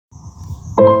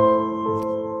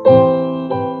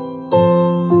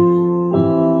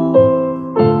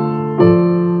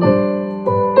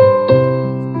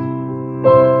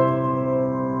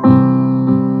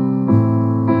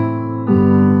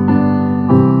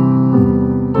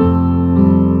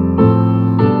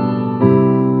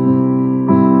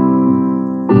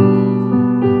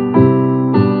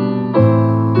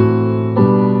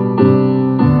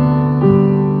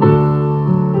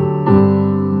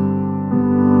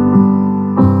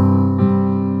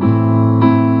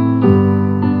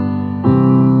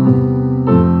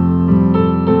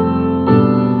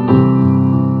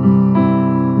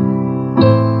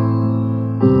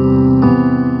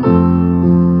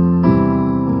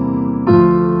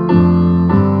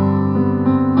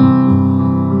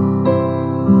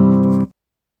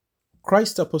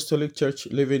Christ Apostolic Church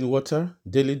Living Water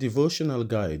Daily Devotional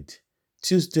Guide,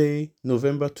 Tuesday,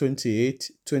 November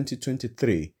 28,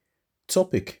 2023.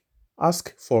 Topic: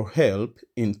 Ask for help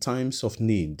in times of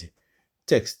need.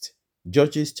 Text: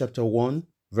 Judges chapter 1,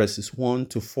 verses 1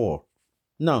 to 4.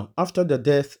 Now, after the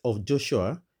death of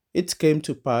Joshua, it came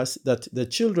to pass that the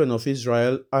children of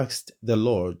Israel asked the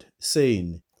Lord,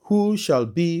 saying, "Who shall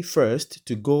be first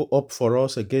to go up for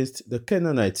us against the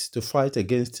Canaanites to fight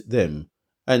against them?"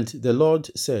 And the Lord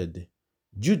said,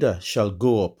 "Judah shall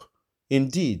go up.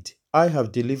 Indeed, I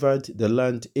have delivered the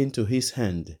land into his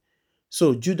hand."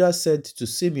 So Judah said to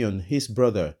Simeon his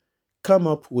brother, "Come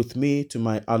up with me to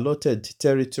my allotted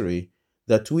territory,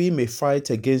 that we may fight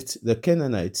against the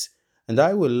Canaanites, and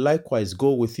I will likewise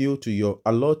go with you to your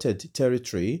allotted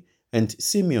territory." And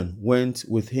Simeon went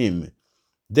with him.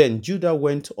 Then Judah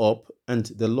went up, and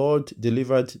the Lord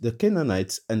delivered the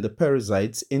Canaanites and the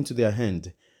Perizzites into their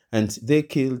hand, and they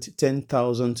killed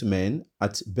 10,000 men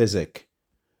at Bezek.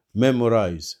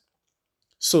 Memorize.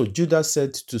 So Judah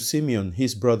said to Simeon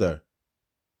his brother,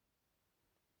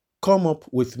 "Come up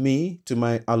with me to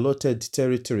my allotted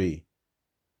territory,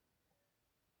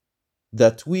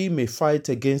 that we may fight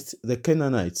against the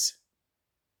Canaanites,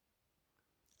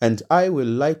 and I will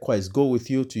likewise go with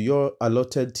you to your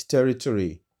allotted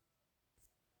territory."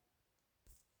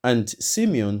 And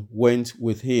Simeon went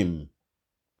with him.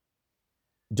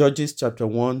 Judges chapter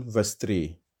 1, verse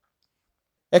 3.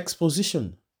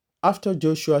 Exposition. After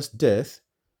Joshua's death,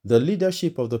 the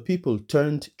leadership of the people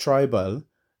turned tribal,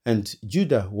 and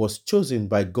Judah was chosen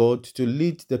by God to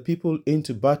lead the people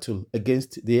into battle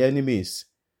against the enemies.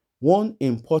 One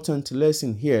important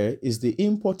lesson here is the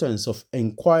importance of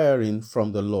inquiring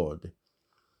from the Lord.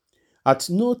 At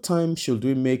no time should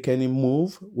we make any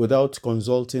move without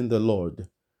consulting the Lord.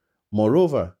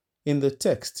 Moreover, in the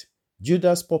text,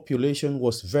 Judah's population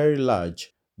was very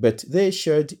large, but they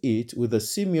shared it with the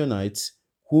Simeonites,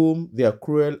 whom their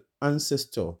cruel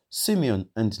ancestor Simeon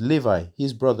and Levi,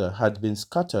 his brother, had been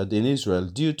scattered in Israel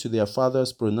due to their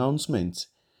father's pronouncement.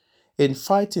 In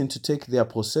fighting to take their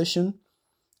possession,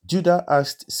 Judah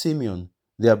asked Simeon,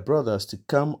 their brothers, to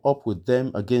come up with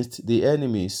them against the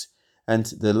enemies, and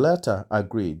the latter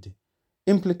agreed.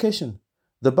 Implication: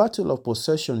 the battle of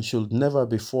possession should never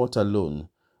be fought alone.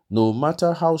 No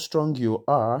matter how strong you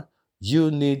are, you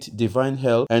need divine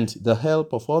help and the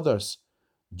help of others.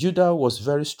 Judah was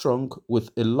very strong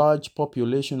with a large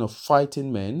population of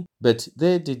fighting men, but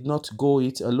they did not go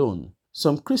it alone.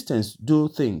 Some Christians do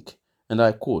think, and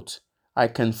I quote, "I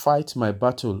can fight my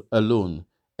battle alone."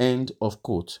 End of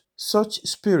quote. Such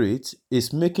spirit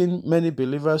is making many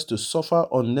believers to suffer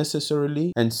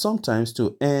unnecessarily and sometimes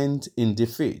to end in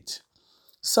defeat.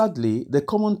 Sadly, the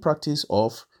common practice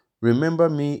of "remember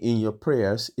me in your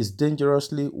prayers" is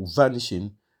dangerously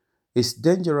vanishing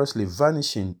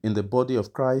in the body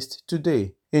of Christ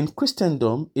today. In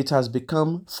Christendom, it has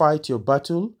become "fight your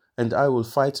battle and I will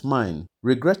fight mine."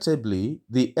 Regrettably,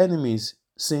 the enemies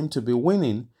seem to be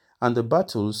winning, and the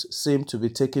battles seem to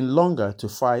be taking longer to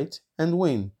fight and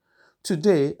win.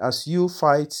 Today, as you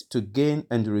fight to gain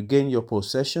and regain your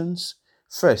possessions,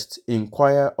 first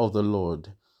inquire of the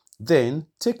Lord. Then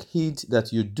take heed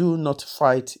that you do not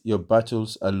fight your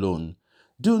battles alone.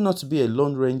 Do not be a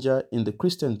lone ranger in the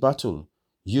Christian battle.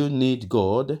 You need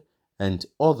God and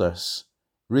others.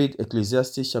 Read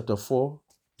Ecclesiastes chapter 4,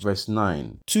 verse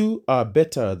 9. Two are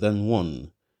better than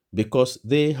one, because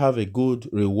they have a good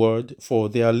reward for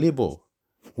their labor.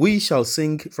 We shall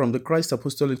sing from the Christ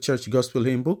Apostolic Church Gospel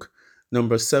Hymn Book,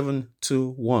 number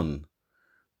 721.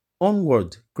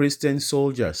 Onward, Christian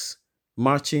soldiers,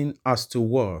 marching as to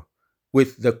war,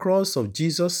 with the cross of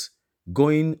Jesus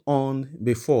going on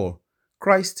before.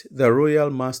 Christ, the royal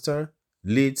master,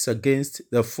 leads against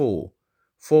the foe.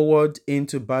 Forward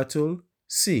into battle,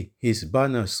 see his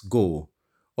banners go.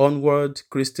 Onward,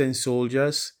 Christian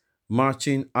soldiers,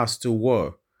 marching as to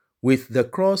war, with the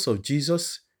cross of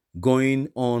Jesus going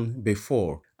on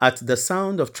before. At the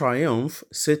sound of triumph,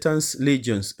 Satan's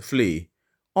legions flee.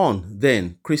 On,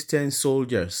 then, Christian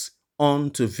soldiers,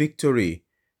 on to victory.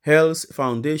 Hell's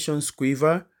foundations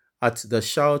quiver at the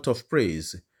shout of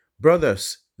praise.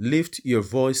 Brothers, lift your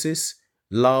voices,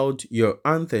 loud your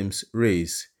anthems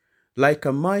raise. Like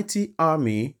a mighty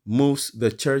army moves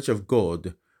the church of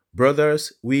God.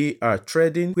 Brothers, we are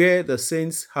treading where the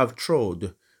saints have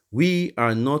trod. We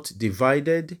are not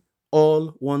divided,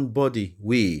 all one body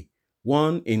we.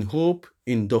 One in hope,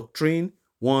 in doctrine,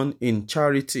 one in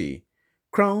charity.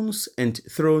 Crowns and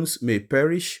thrones may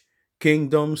perish,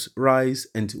 kingdoms rise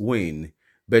and wane,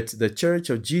 but the church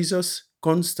of Jesus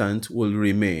constant will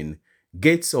remain.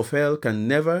 Gates of hell can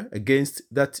never against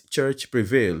that church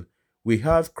prevail. We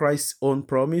have Christ's own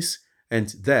promise, and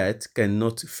that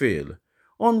cannot fail.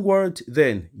 Onward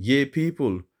then, ye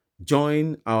people,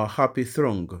 join our happy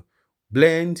throng.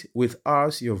 Blend with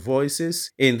us your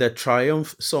voices in the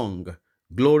triumph song.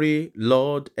 Glory,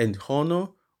 Lord, and honor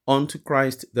unto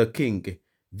Christ the King.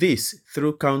 This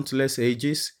through countless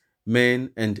ages,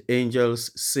 men and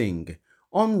angels sing.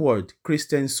 Onward,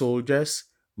 Christian soldiers,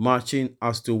 marching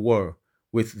as to war,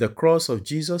 with the cross of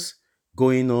Jesus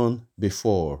going on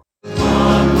before.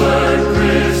 Onward,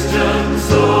 Christian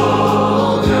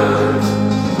soldiers,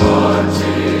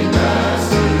 marching as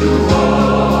to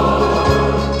war,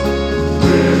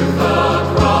 with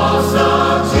the cross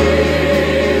of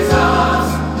Jesus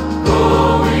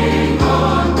going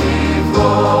on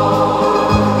before.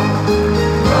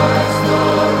 Christ the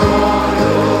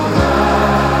royal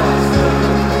master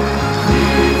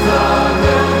leads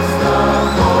against the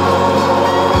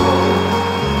foe,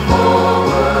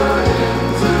 forward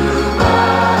into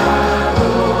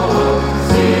battle,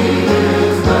 see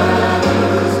his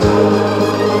banners go.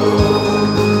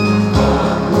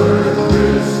 Onward,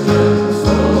 Christian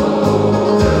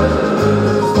soldiers,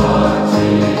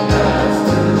 marching as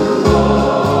to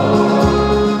war,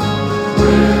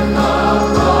 with the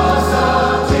cross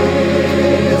of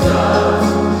Jesus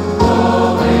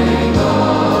going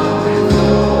on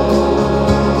before.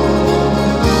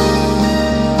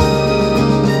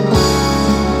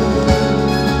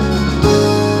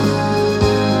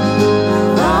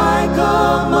 Like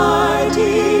a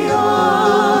mighty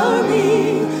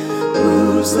army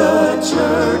moves the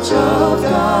church of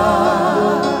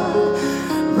God.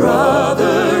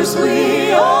 Brothers,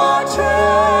 we are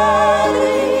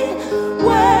treading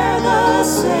where the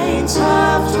saints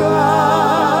have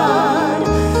trod.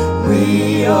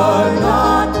 We are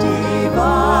not divided,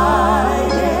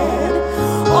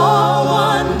 all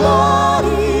one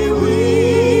body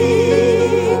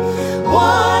we,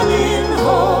 one in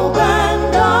hope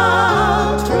and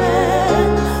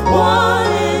doctrine,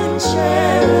 one in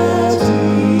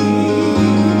charity.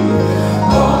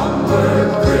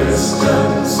 Onward,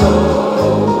 Christian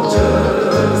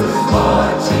soldiers,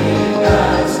 marching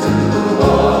as to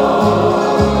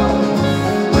war,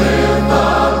 with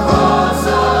the cross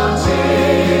of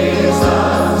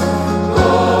Jesus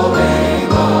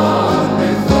going on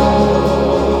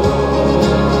before.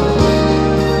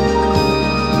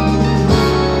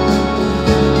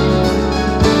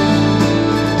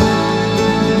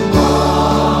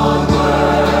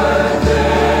 Onward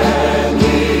then,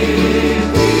 ye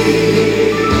people,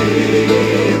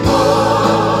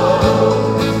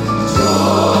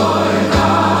 join our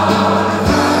happy throng.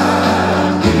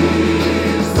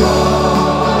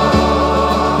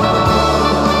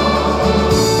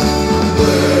 With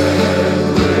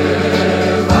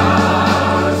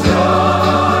without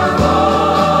your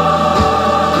voices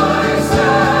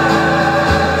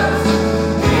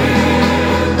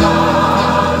in the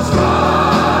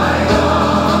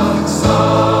triumph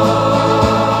song.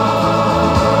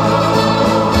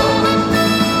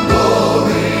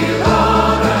 Glory,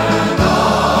 power, and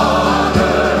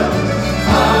honor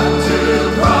unto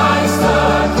Christ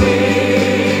the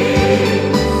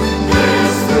King.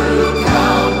 This through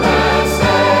countless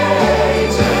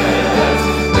ages,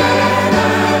 men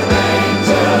and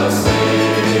angels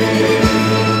sing.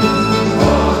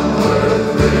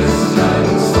 Onward, Christian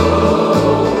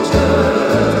soldiers,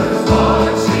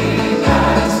 marching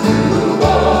as to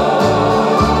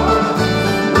war,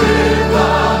 with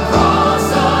the cross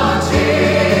of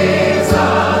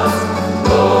Jesus going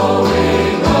on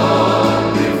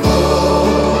before. Onward,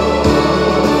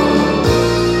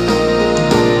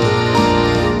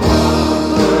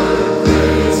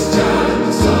 Christian soldiers,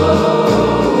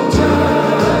 marching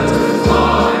as to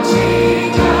war,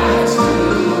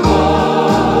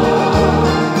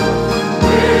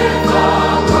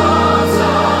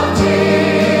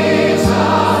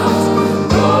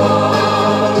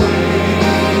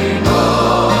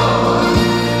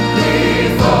 with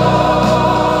the cross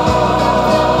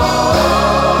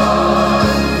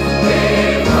of Jesus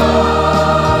going on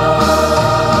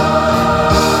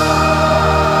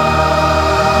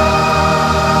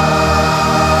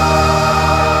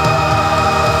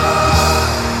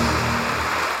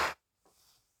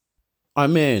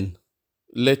Amen.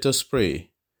 Let us pray.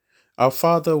 Our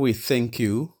Father, we thank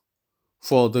you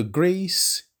for the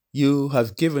grace you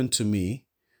have given to me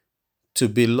to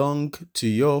belong to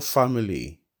your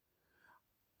family.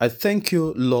 I thank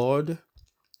you, Lord,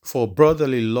 for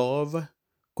brotherly love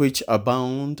which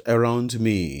abound around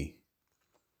me.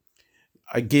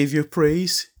 I give you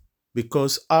praise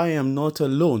because I am not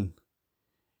alone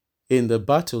in the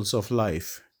battles of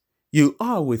life. You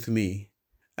are with me,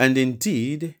 and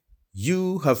indeed,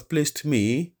 You have placed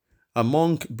me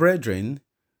among brethren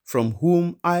from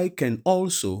whom I can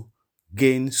also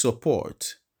gain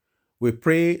support. We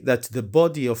pray that the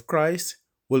body of Christ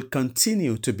will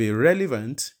continue to be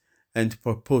relevant and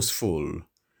purposeful.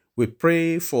 We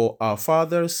pray for our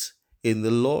fathers in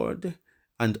the Lord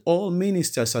and all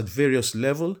ministers at various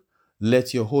levels.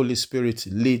 Let your Holy Spirit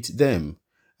lead them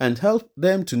and help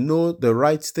them to know the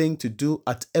right thing to do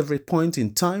at every point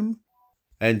in time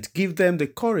and give them the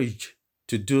courage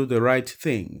to do the right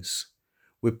things.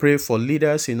 We pray for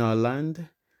leaders in our land.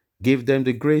 Give them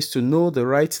the grace to know the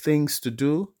right things to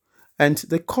do and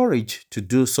the courage to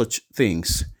do such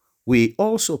things. We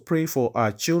also pray for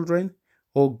our children.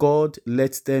 Oh God,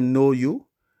 let them know you.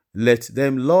 Let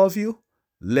them love you.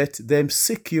 Let them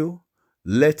seek you.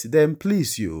 Let them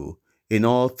please you. In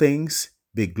all things,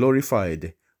 be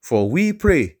glorified. For we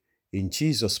pray in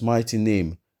Jesus' mighty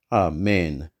name.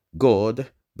 Amen.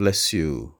 God bless you.